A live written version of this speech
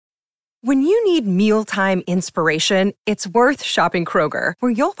When you need mealtime inspiration, it's worth shopping Kroger,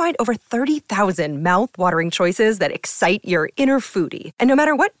 where you'll find over 30,000 mouth-watering choices that excite your inner foodie. And no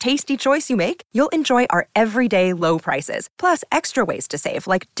matter what tasty choice you make, you'll enjoy our everyday low prices, plus extra ways to save,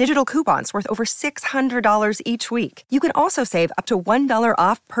 like digital coupons worth over $600 each week. You can also save up to $1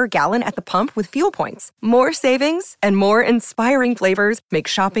 off per gallon at the pump with fuel points. More savings and more inspiring flavors make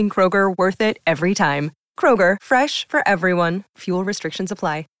shopping Kroger worth it every time. Kroger, fresh for everyone. Fuel restrictions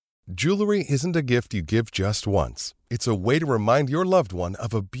apply. Jewelry isn't a gift you give just once. It's a way to remind your loved one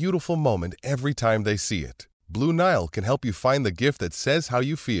of a beautiful moment every time they see it. Blue Nile can help you find the gift that says how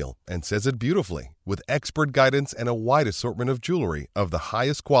you feel and says it beautifully, with expert guidance and a wide assortment of jewelry of the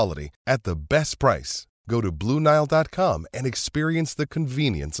highest quality at the best price. Go to BlueNile.com and experience the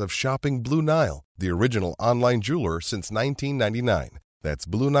convenience of shopping Blue Nile, the original online jeweler since 1999. That's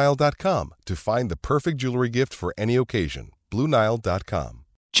BlueNile.com to find the perfect jewelry gift for any occasion. BlueNile.com.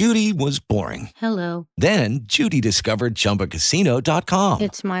 Judy was boring. Hello. Then Judy discovered ChumbaCasino.com.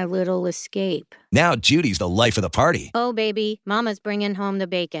 It's my little escape. Now Judy's the life of the party. Oh, baby, mama's bringing home the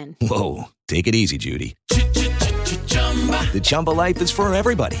bacon. Whoa, take it easy, Judy. The Chumba life is for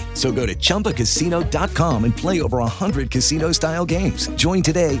everybody. So go to ChumbaCasino.com and play over 100 casino-style games. Join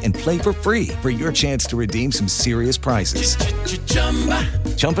today and play for free for your chance to redeem some serious prizes.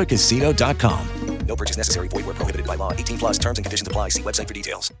 ChumbaCasino.com. No purchase necessary. Void where prohibited by law. 18 plus terms and conditions apply. See website for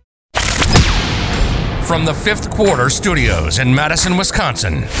details. From the Fifth Quarter Studios in Madison,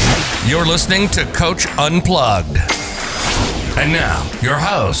 Wisconsin, you're listening to Coach Unplugged. And now, your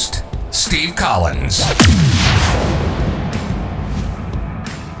host, Steve Collins.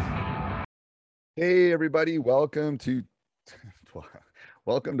 Hey, everybody. Welcome to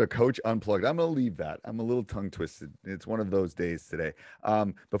Coach Unplugged. I'm going to leave that. I'm a little tongue twisted. It's one of those days today.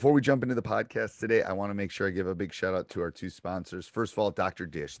 Before we jump into the podcast today, I want to make sure I give a big shout out to our two sponsors. First of all, Dr.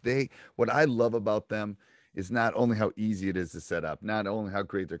 Dish. What I love about them is not only how easy it is to set up, not only how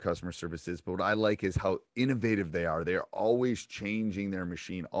great their customer service is, but what I like is how innovative they are. They're always changing their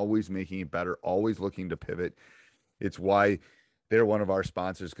machine, always making it better, always looking to pivot. It's why they're one of our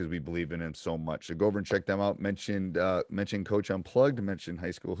sponsors, because we believe in them so much. So go over and check them out. Mention Coach Unplugged, mention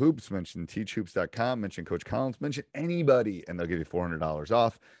High School Hoops, mention teachhoops.com, mention Coach Collins, mention anybody, and they'll give you $400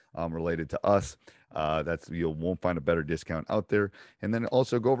 off related to us. You won't find a better discount out there. And then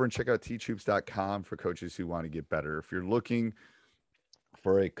also go over and check out teachhoops.com for coaches who want to get better. If you're looking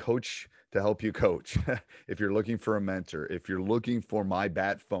for a coach to help you coach, if you're looking for a mentor, if you're looking for my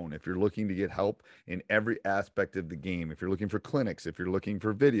bat phone, if you're looking to get help in every aspect of the game, if you're looking for clinics, if you're looking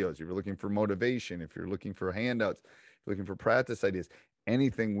for videos, if you're looking for motivation, if you're looking for handouts, if you're looking for practice ideas,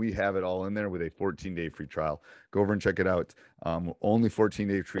 anything, we have it all in there with a 14-day free trial. Go over and check it out. Only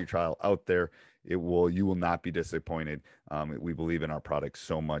 14-day free trial out there. You will not be disappointed. We believe in our product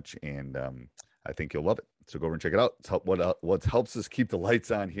so much, and I think you'll love it. So go over and check it out. It's what helps us keep the lights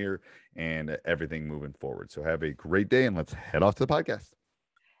on here and everything moving forward. So have a great day, and let's head off to the podcast.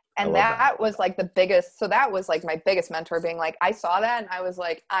 And that was like the biggest. So that was like my biggest mentor being like, I saw that and I was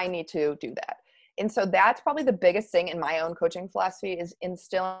like, I need to do that. And so that's probably the biggest thing in my own coaching philosophy, is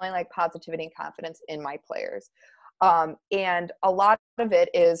instilling like positivity and confidence in my players. And a lot of it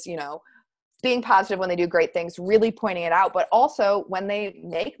is, being positive when they do great things, really pointing it out, but also when they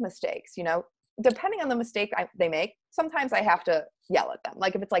make mistakes, depending on the mistake they make, sometimes I have to yell at them.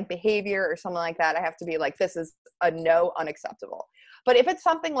 Like if it's like behavior or something like that, I have to be like, this is a no, unacceptable. But if it's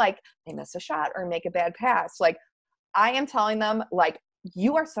something like they miss a shot or make a bad pass, like I am telling them, like,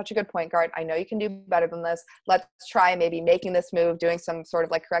 you are such a good point guard. I know you can do better than this. Let's try maybe making this move, doing some sort of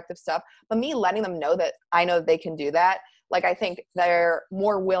like corrective stuff. But me letting them know that I know they can do that, like I think they're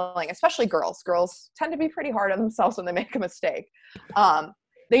more willing, especially girls. Girls tend to be pretty hard on themselves when they make a mistake.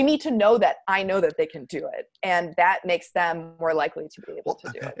 They need to know that I know that they can do it. And that makes them more likely to be able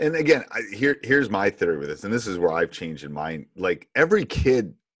to do it. And again, here's my theory with this. And this is where I've changed in mind. Like every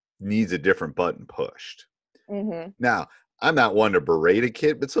kid needs a different button pushed. Mm-hmm. Now, I'm not one to berate a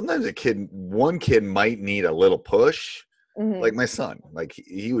kid, but sometimes one kid might need a little push. Mm-hmm. Like my son, like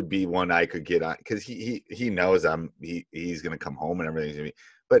he would be one I could get on, because he knows he's going to come home and everything's going to be,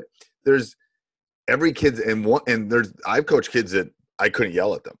 but there's every kid's I've coached kids that I couldn't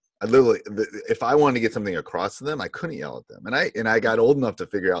yell at them. I literally, if I wanted to get something across to them, I couldn't yell at them. And I got old enough to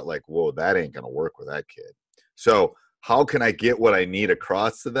figure out like, whoa, that ain't going to work with that kid. So how can I get what I need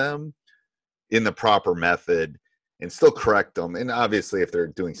across to them in the proper method and still correct them? And obviously if they're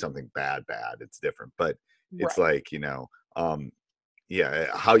doing something bad, it's different, but it's right. Like,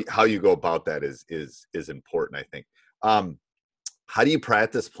 how you go about that is important, I think. How do you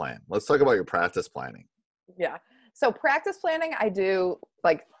practice plan? Let's talk about your practice planning. Yeah. So practice planning, I do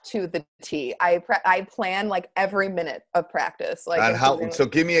like to the T. I plan like every minute of practice. Like, and how? So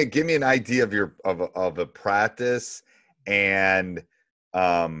give me an idea of your of a practice, and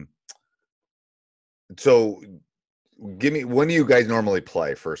so give me, when do you guys normally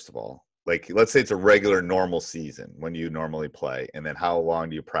play? First of all, like let's say it's a regular normal season. When do you normally play, and then how long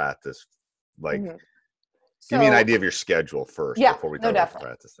do you practice? Like, give me an idea of your schedule first before we talk about the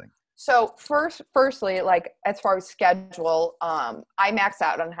practice thing. So firstly, like as far as schedule, I max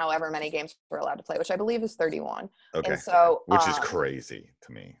out on however many games we're allowed to play, which I believe is 31. Okay. And so, which is crazy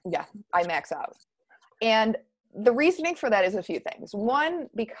to me. Yeah, I max out. And the reasoning for that is a few things. One,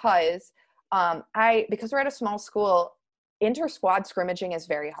 because because we're at a small school, inter-squad scrimmaging is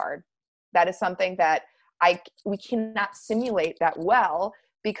very hard. That is something that we cannot simulate that well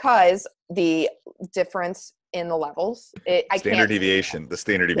because the difference in the levels. The standard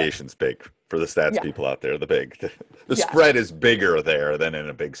deviation's big for the stats people out there. The spread is bigger there than in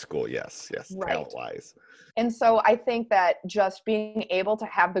a big school. Yes, right. Talent-wise. And so I think that just being able to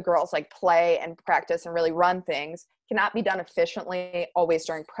have the girls like play and practice and really run things cannot be done efficiently always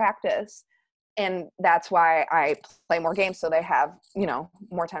during practice. And that's why I play more games, so they have,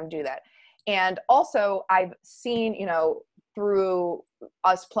 more time to do that. And also I've seen, through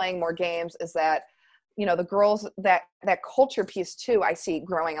us playing more games is that, the girls, that culture piece too, I see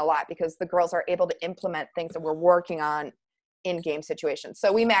growing a lot because the girls are able to implement things that we're working on in game situations.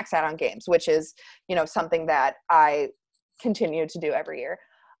 So we max out on games, which is, something that I continue to do every year.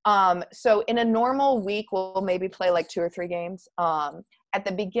 So in a normal week, we'll maybe play like 2 or 3 games. At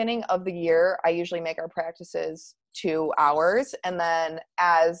the beginning of the year, I usually make our practices 2 hours. And then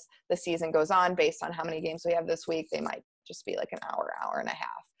as the season goes on, based on how many games we have this week, they might just be like an hour, hour and a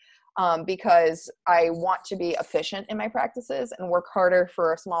half. Because I want to be efficient in my practices and work harder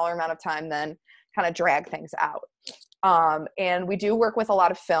for a smaller amount of time than kind of drag things out. And we do work with a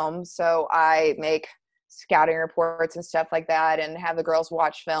lot of film. So I make scouting reports and stuff like that and have the girls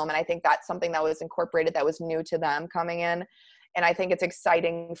watch film. And I think that's something that was incorporated that was new to them coming in. And I think it's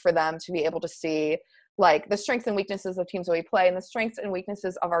exciting for them to be able to see like the strengths and weaknesses of teams that we play and the strengths and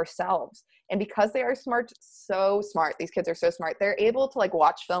weaknesses of ourselves. And because they are so smart, these kids are so smart, they're able to like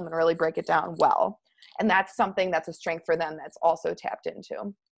watch film and really break it down well. And that's something that's a strength for them that's also tapped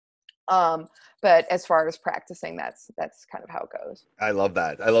into. But as far as practicing, that's kind of how it goes. I love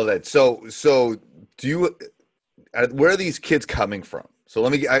that. So where are these kids coming from? So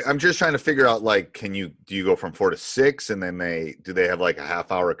I'm just trying to figure out, like, do you go from 4 to 6 and then do they have like a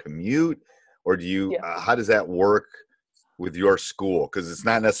half-hour commute, or do you, how does that work with your school? Cause it's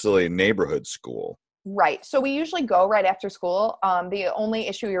not necessarily a neighborhood school. Right. So we usually go right after school. The only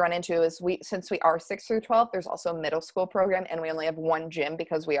issue we run into is since we are 6 through 12, there's also a middle school program and we only have one gym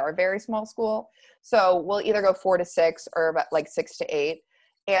because we are a very small school. So we'll either go 4 to 6 or about like 6 to 8.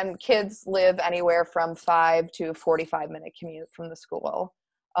 And kids live anywhere from 5 to 45-minute commute from the school.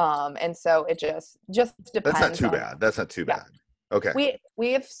 And so it just depends. That's not too bad. Okay.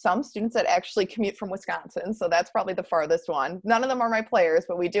 We have some students that actually commute from Wisconsin, so that's probably the farthest one. None of them are my players,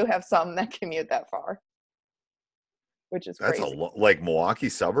 but we do have some that commute that far, which is crazy. That's like Milwaukee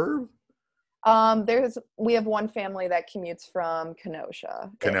suburb? We have one family that commutes from Kenosha.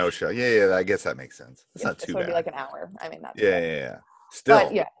 Kenosha. Yeah, I guess that makes sense. It's not too bad. It would be like an hour. I mean, that's yeah. Still.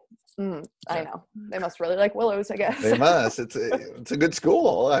 But yeah. I know. They must really like Willows, I guess. They must. It's a good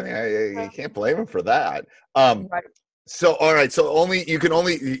school. I mean, you can't blame them for that. Right. So, all right. So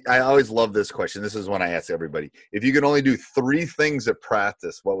I always love this question. This is one I ask everybody. If you could only do 3 things at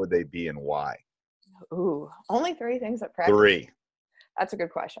practice, what would they be and why? Ooh, only 3 things at practice? 3. That's a good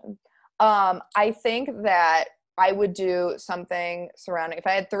question. I think that I would do something surrounding, if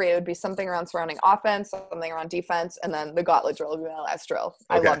I had 3, it would be something around surrounding offense, something around defense, and then the gauntlet drill would be my last drill.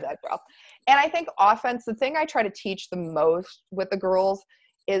 Okay. I love that drill. And I think offense, the thing I try to teach the most with the girls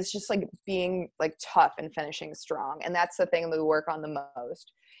is just like being like tough and finishing strong. And that's the thing that we work on the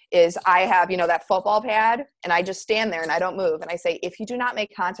most is I have, that football pad and I just stand there and I don't move. And I say, if you do not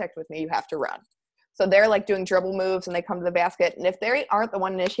make contact with me, you have to run. So they're like doing dribble moves and they come to the basket. And if they aren't the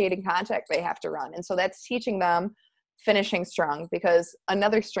one initiating contact, they have to run. And so that's teaching them finishing strong, because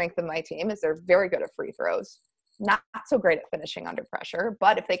another strength of my team is they're very good at free throws, not so great at finishing under pressure.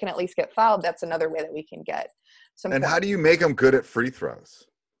 But if they can at least get fouled, that's another way that we can get some. And how do you make them good at free throws?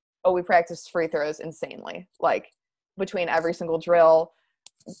 Oh, we practice free throws insanely. Like between every single drill,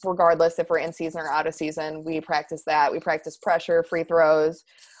 regardless if we're in season or out of season, we practice that. We practice pressure, free throws.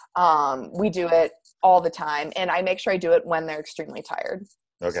 We do it all the time. And I make sure I do it when they're extremely tired.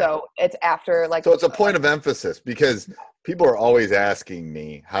 Okay. So it's after so it's a point of emphasis, because people are always asking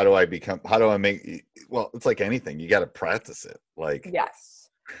me, well, it's like anything. You got to practice it. Like, yes.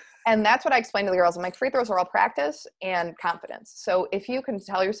 And that's what I explained to the girls. I'm like, free throws are all practice and confidence. So if you can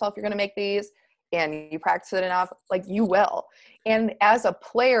tell yourself you're going to make these and you practice it enough, like you will. And as a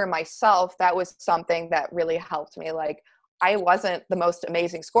player myself, that was something that really helped me. Like I wasn't the most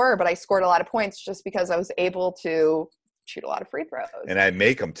amazing scorer, but I scored a lot of points just because I was able to shoot a lot of free throws. And I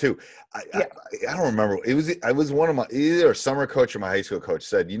make them too. I don't remember. I was one of my, either a summer coach or my high school coach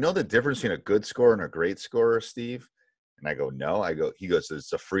said, you know the difference between a good scorer and a great scorer, Steve? And I go, no. He goes,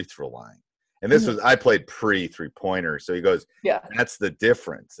 it's a free throw line. And this was, I played pre 3-pointer. So he goes, yeah, that's the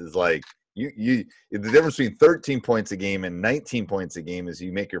difference. Is like the difference between 13 points a game and 19 points a game is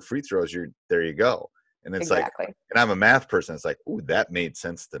you make your free throws. There you go. And it's exactly. Like, and I'm a math person. It's like, ooh, that made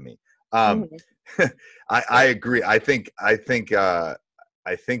sense to me. I agree. I think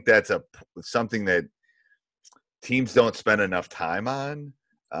that's something that teams don't spend enough time on.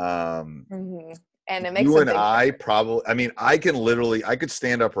 And it makes you and I probably, I mean, I could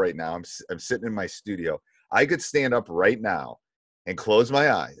stand up right now. I'm sitting in my studio. I could stand up right now and close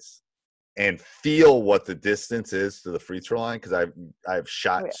my eyes and feel what the distance is to the free throw line. Cause I've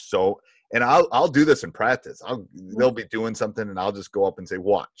shot and I'll do this in practice. They'll be doing something and I'll just go up and say,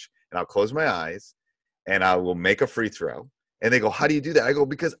 watch. And I'll close my eyes and I will make a free throw. And they go, how do you do that? I go,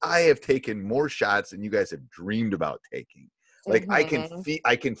 because I have taken more shots than you guys have dreamed about taking. Like I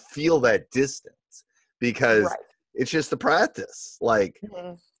can feel that distance because it's just the practice. Like,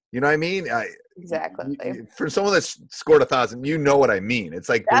 you know what I mean? Exactly. For someone that's scored 1,000, you know what I mean. It's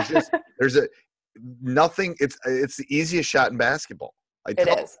like, there's nothing. It's the easiest shot in basketball.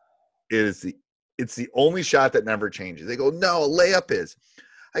 It's the only shot that never changes. They go, no, a layup is.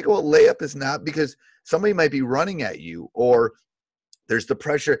 I go, a layup is not, because somebody might be running at you or there's the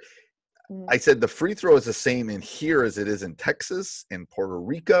pressure. I said the free throw is the same in here as it is in Texas and Puerto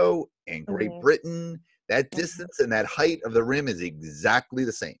Rico and Great Britain. That distance and that height of the rim is exactly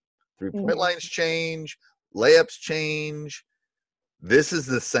the same. 3-point lines change, layups change. This is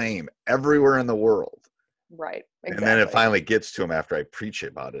the same everywhere in the world. Right. Exactly. And then it finally gets to them after I preach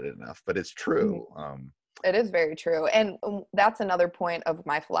about it enough, but it's true. It is very true. And that's another point of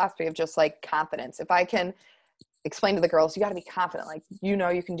my philosophy of just like confidence. If I can explain to the girls, you got to be confident. Like, you know,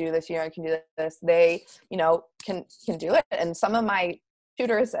 you can do this, you know, you can do this. They, you know, can do it. And some of my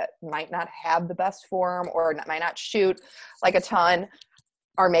shooters that might not have the best form or might not shoot like a ton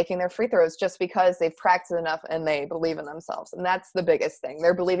are making their free throws just because they've practiced enough and they believe in themselves. And that's the biggest thing.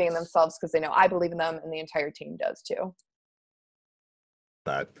 They're believing in themselves because they know I believe in them and the entire team does too.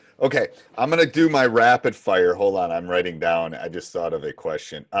 Okay, I'm going to do my rapid fire. Hold on, I'm writing down. I just thought of a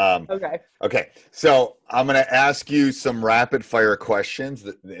question. Okay, so I'm going to ask you some rapid fire questions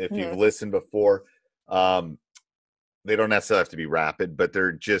that if you've listened before. They don't necessarily have to be rapid, but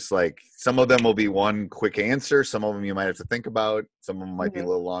they're just like, some of them will be one quick answer. Some of them you might have to think about. Some of them might be a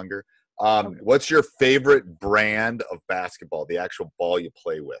little longer. What's your favorite brand of basketball, the actual ball you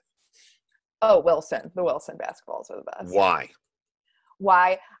play with? Oh, Wilson. The Wilson basketballs are the best.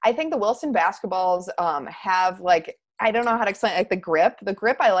 Why? I think the Wilson basketballs have like, I don't know how to explain it, like the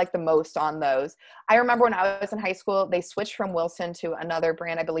grip I like the most on those. I remember when I was in high school, they switched from Wilson to another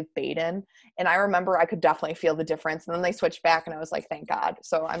brand, I believe Baden. And I remember I could definitely feel the difference. And then they switched back and I was like, thank God.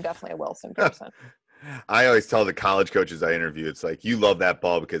 So I'm definitely a Wilson person. I always tell the college coaches I interview, it's like, you love that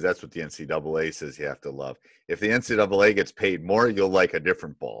ball because that's what the NCAA says you have to love. If the NCAA gets paid more, you'll like a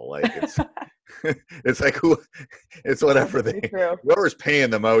different ball. Like it's, it's like, it's whatever whoever's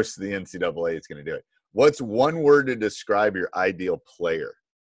paying the most to the NCAA is going to do it. What's one word to describe your ideal player?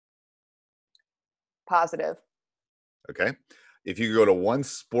 Positive. Okay. If you could go to one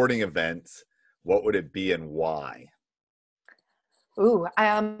sporting event, what would it be and why? Ooh,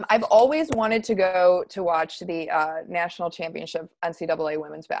 I've always wanted to go to watch the national championship NCAA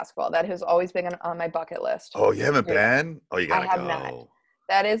women's basketball. That has always been on my bucket list. Oh, you haven't been? Oh, you gotta go. I have not.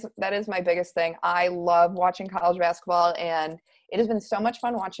 That is my biggest thing. I love watching college basketball, and it has been so much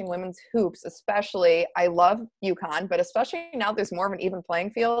fun watching women's hoops, especially. I love UConn, but especially now there's more of an even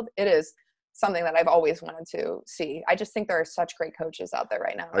playing field. It is something that I've always wanted to see. I just think there are such great coaches out there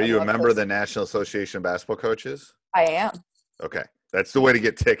right now. Are you a member of the National Association of Basketball Coaches? I am. Okay. That's the way to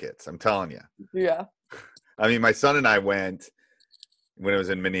get tickets. I'm telling you. Yeah. I mean, my son and I went when it was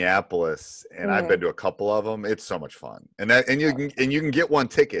in Minneapolis, and I've been to a couple of them. It's so much fun. And you can get one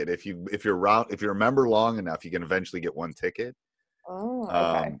ticket if you're a member long enough, you can eventually get one ticket. Oh,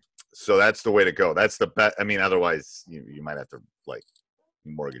 okay. So that's the way to go. That's the best. I mean, otherwise you might have to like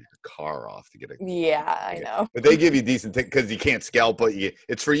mortgage your car off to get a. Yeah, I know. But they give you decent tickets because you can't scalp it.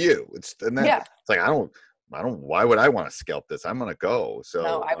 It's for you. It's like I don't. Why would I want to scalp this? I'm going to go. So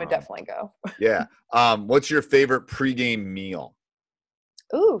no, I would definitely go. Yeah. What's your favorite pregame meal?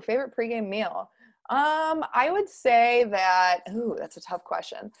 Ooh, favorite pregame meal. I would say that, that's a tough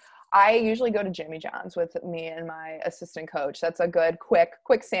question. I usually go to Jimmy John's with me and my assistant coach. That's a good,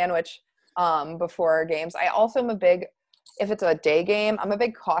 quick sandwich before games. I also am if it's a day game, I'm a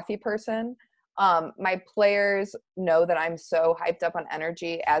big coffee person. My players know that I'm so hyped up on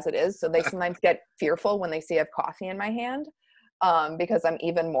energy as it is, so they sometimes get fearful when they see I have coffee in my hand because I'm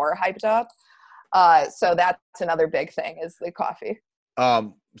even more hyped up. So that's another big thing is the coffee.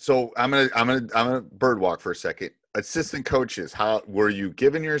 So I'm gonna bird walk for a second. Assistant coaches, how were you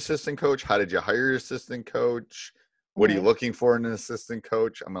given your assistant coach? How did you hire your assistant coach? What are you looking for in an assistant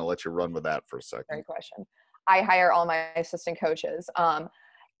coach? I'm gonna let you run with that for a second. Great question. I hire all my assistant coaches.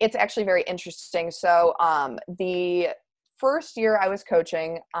 It's actually very interesting. So the first year I was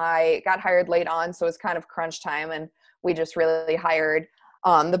coaching, I got hired late on, so it was kind of crunch time, and we just really hired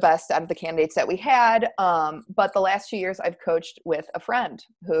the best out of the candidates that we had. But the last few years I've coached with a friend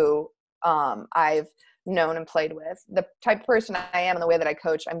who I've known and played with. The type of person I am and the way that I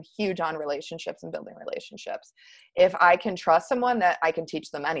coach, I'm huge on relationships and building relationships. If I can trust someone, that I can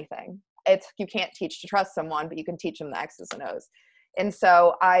teach them anything. You can't teach to trust someone, but you can teach them the X's and O's. And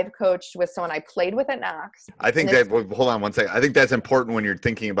so I've coached with someone I played with at Knox. I think hold on one second. I think that's important when you're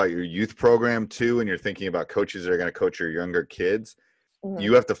thinking about your youth program too, and you're thinking about coaches that are going to coach your younger kids.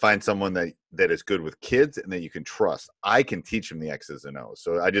 You have to find someone that is good with kids and that you can trust. I can teach them the X's and O's.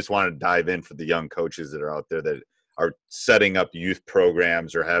 So I just want to dive in for the young coaches that are out there that are setting up youth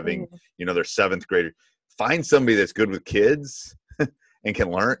programs or having, their seventh grader. Find somebody that's good with kids and can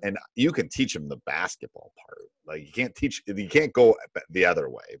learn, and you can teach them the basketball part. Like you can't go the other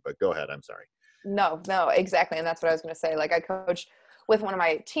way, but go ahead. I'm sorry. No, exactly. And that's what I was going to say. Like I coached with one of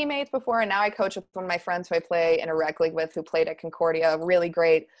my teammates before, and now I coach with one of my friends who I play in a rec league with, who played at Concordia, a really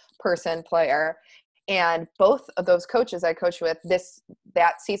great player. And both of those coaches I coached with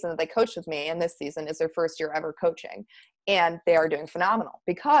that season that they coached with me, and this season is their first year ever coaching. And they are doing phenomenal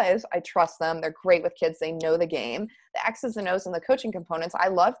because I trust them. They're great with kids. They know the game. The X's and O's and the coaching components, I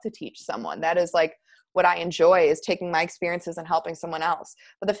love to teach someone. That is like what I enjoy, is taking my experiences and helping someone else.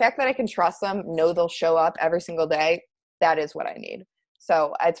 But the fact that I can trust them, know they'll show up every single day, that is what I need.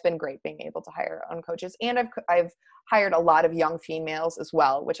 So it's been great being able to hire own coaches. And I've hired a lot of young females as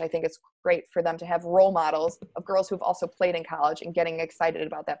well, which I think is great for them to have role models of girls who've also played in college and getting excited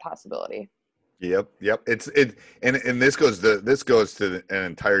about that possibility. Yep. And this goes to an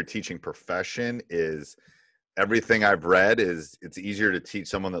entire teaching profession. Is everything I've read is it's easier to teach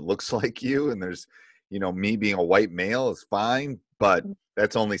someone that looks like you. And there's, me being a white male is fine, but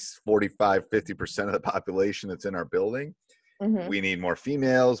that's only 45-50% of the population that's in our building. We need more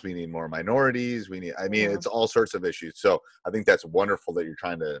females. We need more minorities. It's all sorts of issues. So I think that's wonderful that you're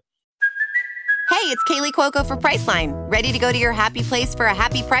trying to. Hey, it's Kaylee Cuoco for Priceline. Ready to go to your happy place for a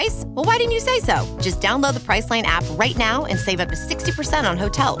happy price? Well, why didn't you say so? Just download the Priceline app right now and save up to 60% on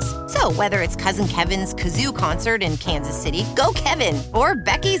hotels. So whether it's Cousin Kevin's Kazoo Concert in Kansas City, go Kevin, or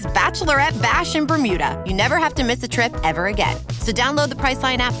Becky's Bachelorette Bash in Bermuda, you never have to miss a trip ever again. So download the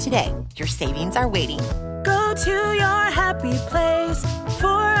Priceline app today. Your savings are waiting. Go to your happy place for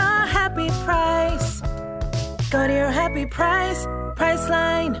a happy price. Go to your happy price,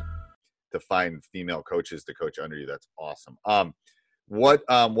 Priceline. To find female coaches to coach under you. That's awesome. What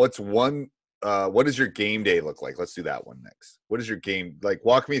does your game day look like? Let's do that one next. What is your game like?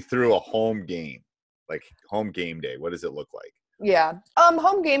 Walk me through a home game, like home game day. What does it look like? Yeah.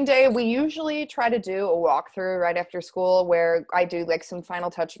 Home game day, we usually try to do a walkthrough right after school where I do like some final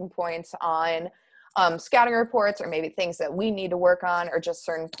touching points on scouting reports or maybe things that we need to work on or just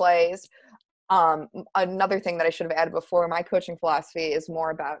certain plays. Another thing that I should have added before, my coaching philosophy is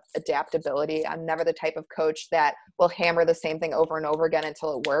more about adaptability. I'm never the type of coach that will hammer the same thing over and over again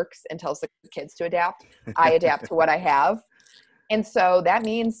until it works and tells the kids to adapt. I adapt to what I have. And so that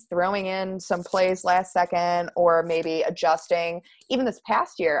means throwing in some plays last second or maybe adjusting. Even this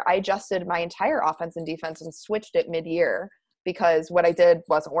past year, I adjusted my entire offense and defense and switched it mid-year because what I did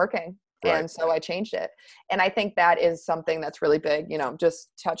wasn't working. Right. And so I changed it. And I think that is something that's really big,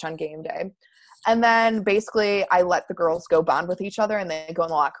 just touch on game day. And then basically I let the girls go bond with each other and they go in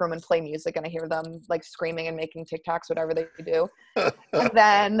the locker room and play music and I hear them like screaming and making TikToks, whatever they do. And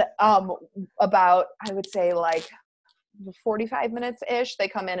then about, I would say like 45 minutes ish, they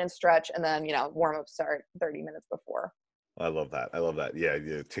come in and stretch and then, warm up start 30 minutes before. I love that.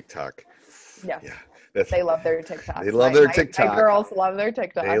 Yeah. TikTok. Yeah. They love their TikTok. They love their TikTok. My girls love their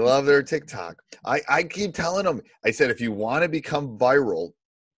TikTok. They love their TikTok. I keep telling them, I said, if you want to become viral,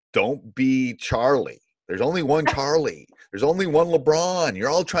 don't be Charlie. There's only one Charlie. There's only one LeBron. You're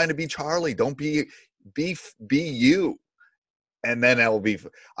all trying to be Charlie. Don't be you. And then that will be,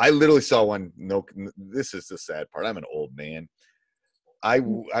 I literally saw one. No, this is the sad part. I'm an old man. I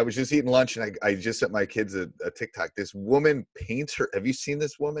was just eating lunch and I just sent my kids a TikTok. This woman paints her. Have you seen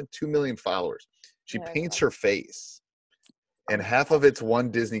this woman? 2 million followers. She paints her face, and half of it's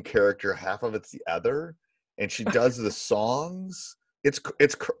one Disney character, half of it's the other. And she does the songs.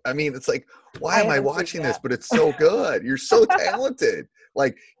 I mean, it's like, why am I watching this? But it's so good. You're so talented.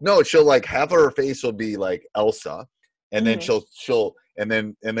 Like, no, she'll like half of her face will be like Elsa. And then she'll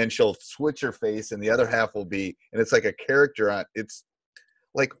switch her face, and the other half will be, and it's like a character on. It's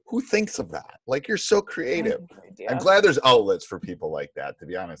like, who thinks of that? Like, you're so creative. I'm glad there's outlets for people like that. To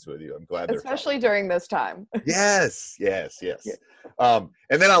be honest with you, I'm glad, especially during this time. Yes. Yeah. And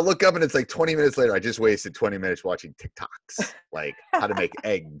then I'll look up, and it's like 20 minutes later. I just wasted 20 minutes watching TikToks, like how to make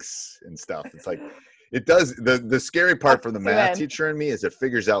eggs and stuff. It's like, it does. The scary part for the math teacher in me is it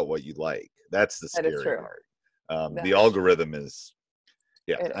figures out what you like. That's the scary part. The algorithm is,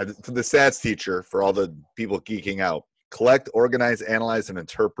 for the stats teacher, for all the people geeking out, collect, organize, analyze, and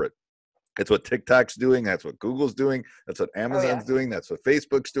interpret. That's what TikTok's doing. That's what Google's doing. That's what Amazon's doing. That's what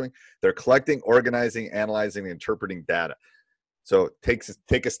Facebook's doing. They're collecting, organizing, analyzing, and interpreting data. So take a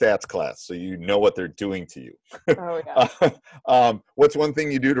stats class so you know what they're doing to you. What's one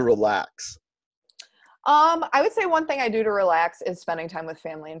thing you do to relax? I would say one thing I do to relax is spending time with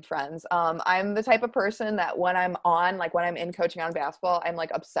family and friends. I'm the type of person that when I'm in coaching on basketball, I'm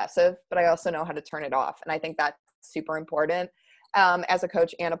like obsessive, but I also know how to turn it off. And I think that's super important as a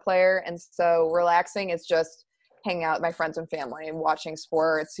coach and a player. And so relaxing is just hanging out with my friends and family and watching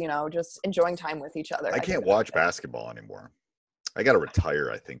sports, just enjoying time with each other. I can't watch basketball anymore. I got to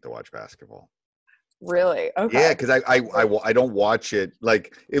retire, I think, to watch basketball. Really? Okay. Yeah, because I don't watch it.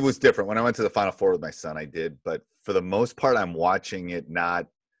 Like, it was different when I went to the Final Four with my son. I did, but for the most part, I'm watching it. I'm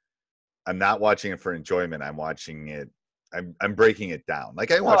not watching it for enjoyment. I'm watching it. I'm breaking it down.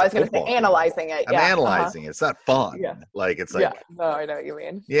 Like, I was going to say analyzing it. I'm analyzing it. It's not fun. Yeah. Like, it's like. No, I know what you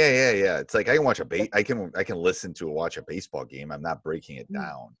mean. Yeah. It's like I can watch I can listen to watch a baseball game. I'm not breaking it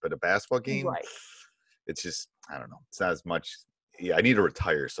down, but a basketball game, it's just, I don't know. It's not as much. Yeah, I need to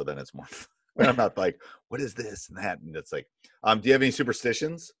retire so then it's more fun. When I'm not like, what is this and that? And it's like, do you have any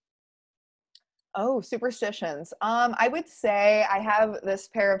superstitions? Oh, superstitions. I would say I have this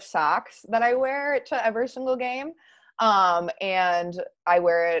pair of socks that I wear to every single game. And I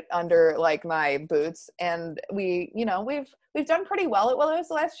wear it under like my boots, and we've done pretty well at Willows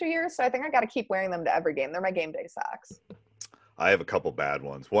the last few years. So I think I got to keep wearing them to every game. They're my game day socks. I have a couple bad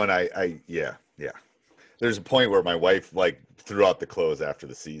ones. One, yeah. There's a point where my wife like threw out the clothes after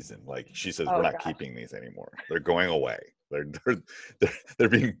the season. Like, she says, we're not keeping these anymore. They're going away. They're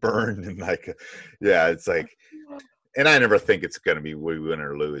being burned, and like, it's like, and I never think it's going to be we win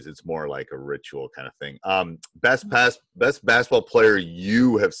or lose. It's more like a ritual kind of thing. Best basketball player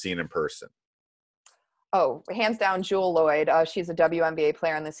you have seen in person? Oh, hands down, Jewel Lloyd. She's a WNBA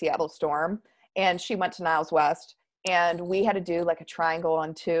player in the Seattle Storm, and she went to Niles West, and we had to do like a triangle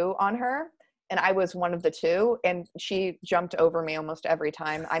on 2 on her. And I was one of the 2, and she jumped over me almost every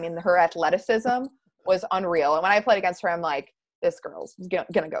time. I mean, her athleticism was unreal. And when I played against her, I'm like, this girl's going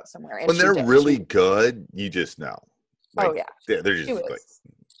to go somewhere. And when they're really good, you just know. Like, they're just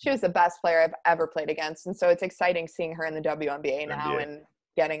she was the best player I've ever played against. And so it's exciting seeing her in the WNBA now and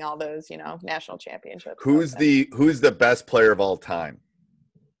getting all those, national championships. Who's the best player of all time?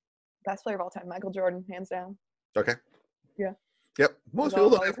 Best player of all time, Michael Jordan, hands down. Okay. Yeah. Yep. Most people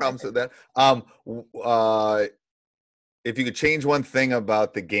don't have problems with that. If you could change one thing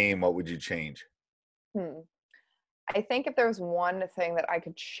about the game, what would you change? I think if there was one thing that I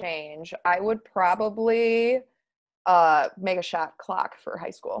could change, I would probably make a shot clock for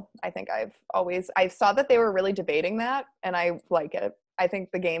high school. I think I saw that they were really debating that, and I like it. I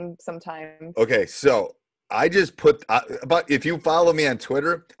think the game sometimes. Okay, so I just put about, if you follow me on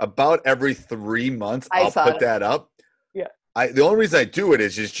Twitter, about every 3 months I'll put that up. Yeah. The only reason I do it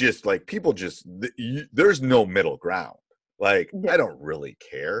is just like, people just, there's no middle ground. Like, I don't really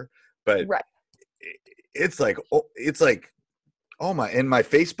care, but it's like, oh my, in my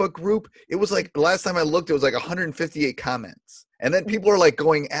Facebook group, it was like, last time I looked, it was like 158 comments. And then people are like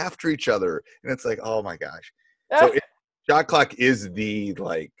going after each other. And it's like, oh my gosh. So shot clock is the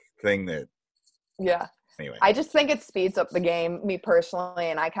like thing that. Yeah. Anyway. I just think it speeds up the game, me personally.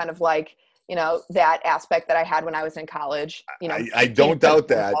 And I kind of like, that aspect that I had when I was in college. I don't doubt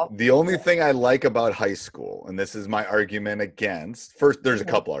that. The only thing I like about high school, and this is my argument against, first, there's a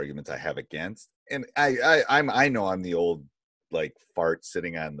couple arguments I have against. And I know I'm the old like fart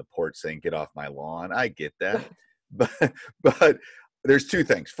sitting on the porch saying, get off my lawn. I get that. but there's 2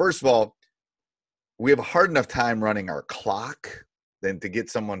 things. First of all, we have a hard enough time running our clock than to get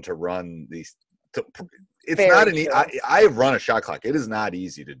someone to run these. It's Very not true. I have run a shot clock. It is not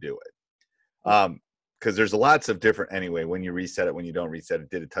easy to do it. Because there's lots of different, anyway, when you reset it, when you don't reset it,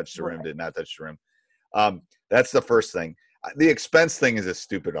 did it touch the rim, did it not touch the rim? That's the first thing. The expense thing is a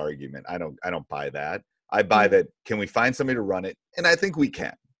stupid argument. I don't buy that. I buy that, can we find somebody to run it? And I think we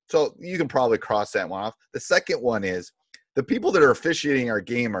can. So you can probably cross that one off. The second one is the people that are officiating our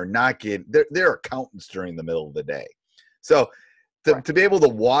game are not they're accountants during the middle of the day. So to be able to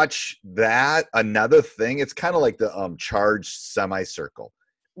watch that, another thing, it's kind of like the charged semicircle.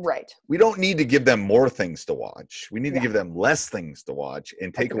 Right. We don't need to give them more things to watch. We need to give them less things to watch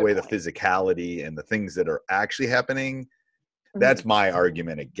and take away the physicality and the things that are actually happening. That's my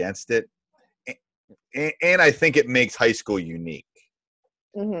argument against it. And I think it makes high school unique.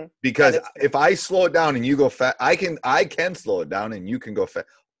 Because if I slow it down and you go fast, I can slow it down and you can go fast.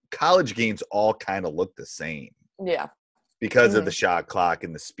 College games all kind of look the same. Yeah. Because of the shot clock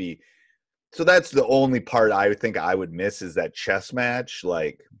and the speed. So that's the only part I would think I would miss is that chess match.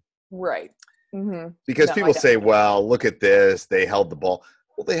 Like, right. Because people say, well, look at this. They held the ball.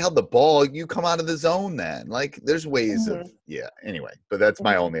 Well, they held the ball. You come out of the zone then. Like, there's ways of, anyway. But that's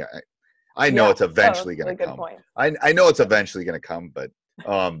my only, I know it's eventually going to come. Point. I know it's eventually going to come, but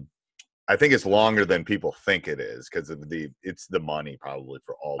I think it's longer than people think it is because of it's the money probably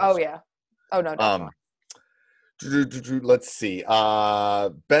for all this. Oh, yeah. Oh, no, definitely. Let's see.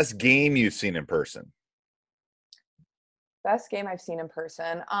 Best game you've seen in person? Best game I've seen in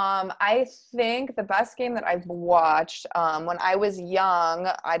person. I think the best game that I've watched when I was young,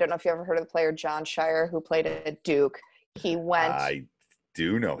 I don't know if you ever heard of the player Jon Scheyer who played at Duke. He went. I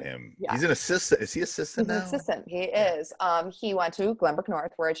do know him. Yeah. He's an assistant. Is he assistant now? He's an assistant. He is. He went to Glenbrook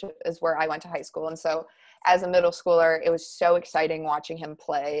North, which is where I went to high school. And so as a middle schooler, it was so exciting watching him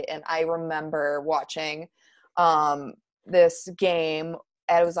play. And I remember watching this game.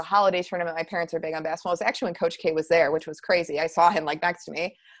 It was a holiday tournament. My parents are big on basketball. It was actually when Coach K was there, which was crazy. I saw him like next to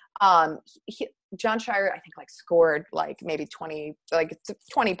me. Jon Scheyer, I think, like scored like maybe 20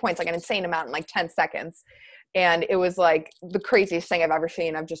 points, like an insane amount in like 10 seconds. And it was like the craziest thing I've ever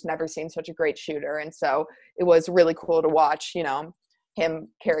seen. I've just never seen such a great shooter. And so it was really cool to watch, him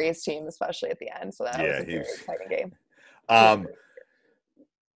carry his team, especially at the end. So that was a very exciting game.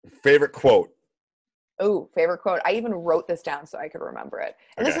 Favorite quote? Oh, favorite quote. I even wrote this down so I could remember it.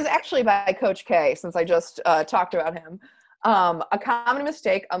 And this is actually by Coach K, since I just talked about him. A common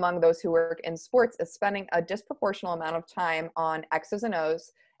mistake among those who work in sports is spending a disproportional amount of time on X's and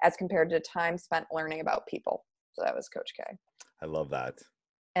O's as compared to time spent learning about people. So that was Coach K. I love that.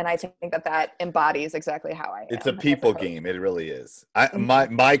 And I think that embodies exactly how I am. It's a people game. It really is.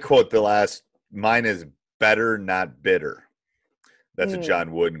 My quote, mine is better, not bitter. That's a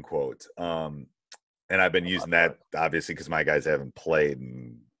John Wooden quote. And I've been using that obviously because my guys haven't played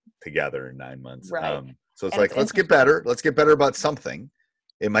together in 9 months. Right. So it's like, let's get better. Let's get better about something.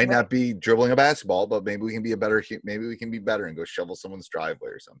 It might not be dribbling a basketball, but maybe we can be maybe we can be better and go shovel someone's driveway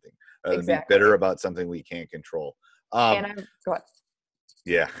or something. Be bitter about something we can't control. Go ahead.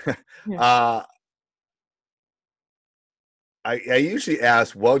 Yeah. I usually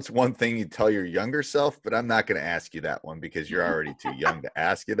ask, what's one thing you tell your younger self, but I'm not going to ask you that one because you're already too young to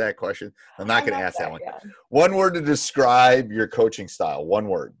ask you that question. I'm not going to ask that one. Yeah. One word to describe your coaching style. One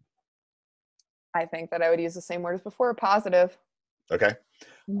word. I think that I would use the same word as before, positive. Okay.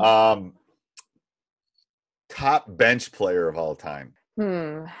 Top bench player of all time.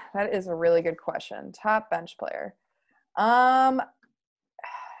 That is a really good question. Top bench player.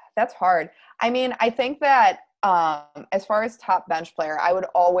 That's hard. I mean, I think that as far as top bench player, I would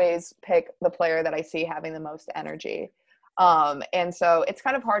always pick the player that I see having the most energy. And so it's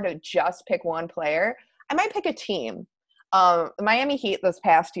kind of hard to just pick one player. I might pick a team. The Miami Heat this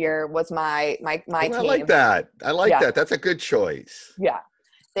past year was my team. I like that. That. That's a good choice. Yeah.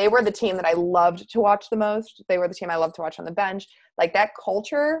 They were the team that I loved to watch the most. They were the team I loved to watch on the bench. Like, that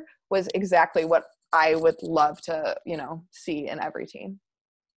culture was exactly what I would love to, see in every team.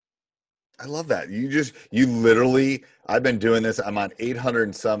 I love that. You literally, I've been doing this. I'm on 800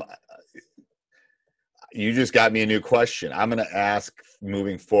 and some. You just got me a new question. I'm going to ask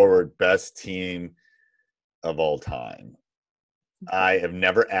moving forward, best team of all time. I have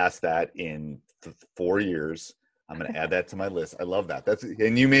never asked that in 4 years. I'm going to add that to my list. I love that.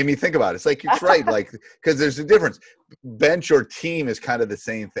 And you made me think about it. It's like, it's right. Like, because there's a difference. Bench or team is kind of the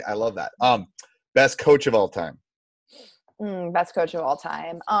same thing. I love that. Best coach of all time. Best coach of all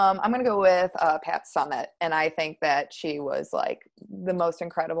time. I'm going to go with Pat Summitt. And I think that she was like the most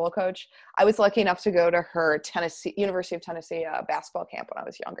incredible coach. I was lucky enough to go to her University of Tennessee basketball camp when I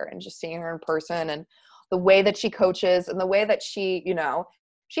was younger, and just seeing her in person and the way that she coaches and the way that she,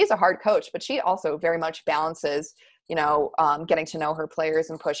 she's a hard coach, but she also very much balances, getting to know her players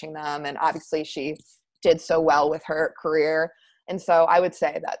and pushing them. And obviously she did so well with her career. And so I would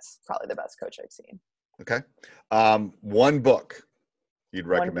say that's probably the best coach I've seen. Okay. One book you'd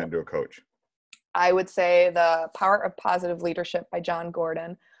recommend to a coach? I would say The Power of Positive Leadership by John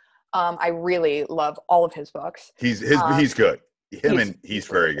Gordon. I really love all of his books. He's good. He's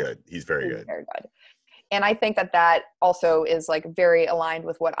very good. He's very good. Very good. And I think that also is like very aligned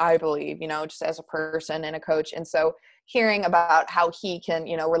with what I believe, just as a person and a coach. And so hearing about how he can,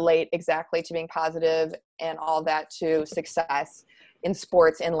 relate exactly to being positive and all that to success in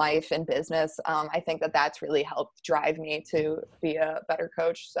sports, in life, in business, I think that's really helped drive me to be a better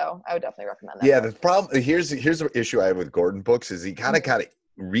coach. So I would definitely recommend that. Yeah, the problem here's the issue I have with Gordon books is he kind of got to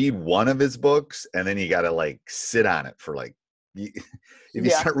read one of his books and then you got to like sit on it for like. If you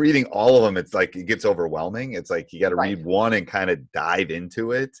start reading all of them, it's like it gets overwhelming. It's like you got to read one and kind of dive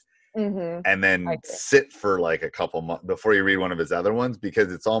into it, and then sit for like a couple months before you read one of his other ones,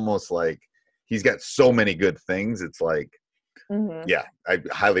 because it's almost like he's got so many good things. It's like. Yeah, I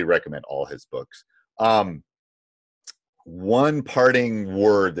highly recommend all his books. One parting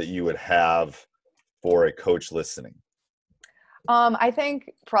word that you would have for a coach listening? I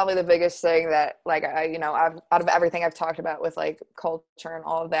think probably the biggest thing that out of everything I've talked about with like culture and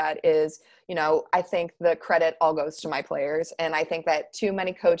all of that is, I think the credit all goes to my players. And I think that too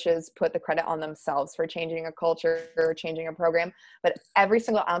many coaches put the credit on themselves for changing a culture or changing a program, but every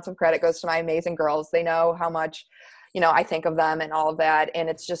single ounce of credit goes to my amazing girls. They know how much I think of them and all of that. And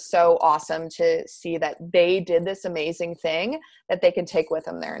it's just so awesome to see that they did this amazing thing that they can take with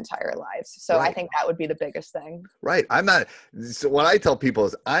them their entire lives. So I think that would be the biggest thing. Right. So what I tell people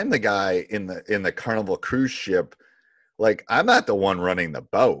is I'm the guy in the Carnival cruise ship. Like, I'm not the one running the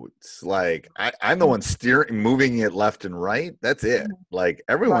boats. Like I'm the one moving it left and right. That's it. Like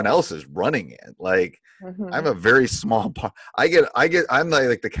everyone else is running it. Like, I'm a very small part. I'm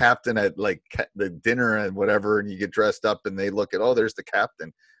like the captain at like the dinner and whatever, and you get dressed up and they look at, oh, there's the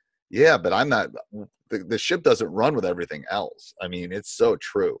captain. Yeah, but I'm not, the ship doesn't run with everything else. I mean, it's so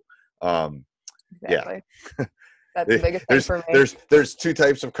true. Exactly. Yeah. That's the biggest thing for me. There's two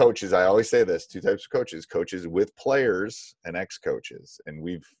types of coaches. I always say this, two types of coaches with players and ex-coaches. And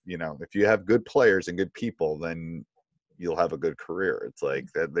if you have good players and good people, then you'll have a good career. It's like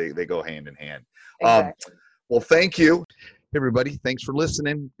that they go hand in hand. Exactly. Well, thank you. Hey, everybody. Thanks for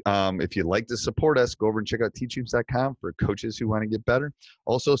listening. If you'd like to support us, go over and check out teachhoops.com for coaches who want to get better.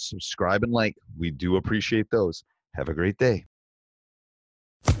 Also, subscribe and like. We do appreciate those. Have a great day.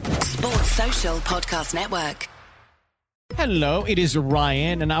 Sports Social Podcast Network. Hello, it is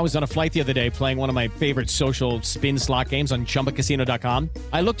Ryan, and I was on a flight the other day playing one of my favorite social spin slot games on ChumbaCasino.com.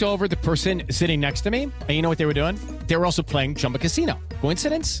 I looked over at the person sitting next to me, and you know what they were doing? They were also playing Chumba Casino.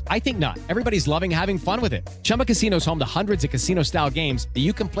 Coincidence? I think not. Everybody's loving having fun with it. Chumba Casino is home to hundreds of casino-style games that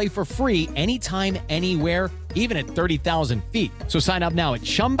you can play for free anytime, anywhere, even at 30,000 feet. So sign up now at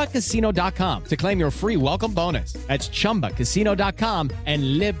ChumbaCasino.com to claim your free welcome bonus. That's ChumbaCasino.com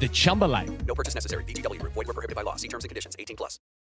and live the Chumba life. No purchase necessary. VGW. Void where prohibited by law. See terms and conditions. 18+.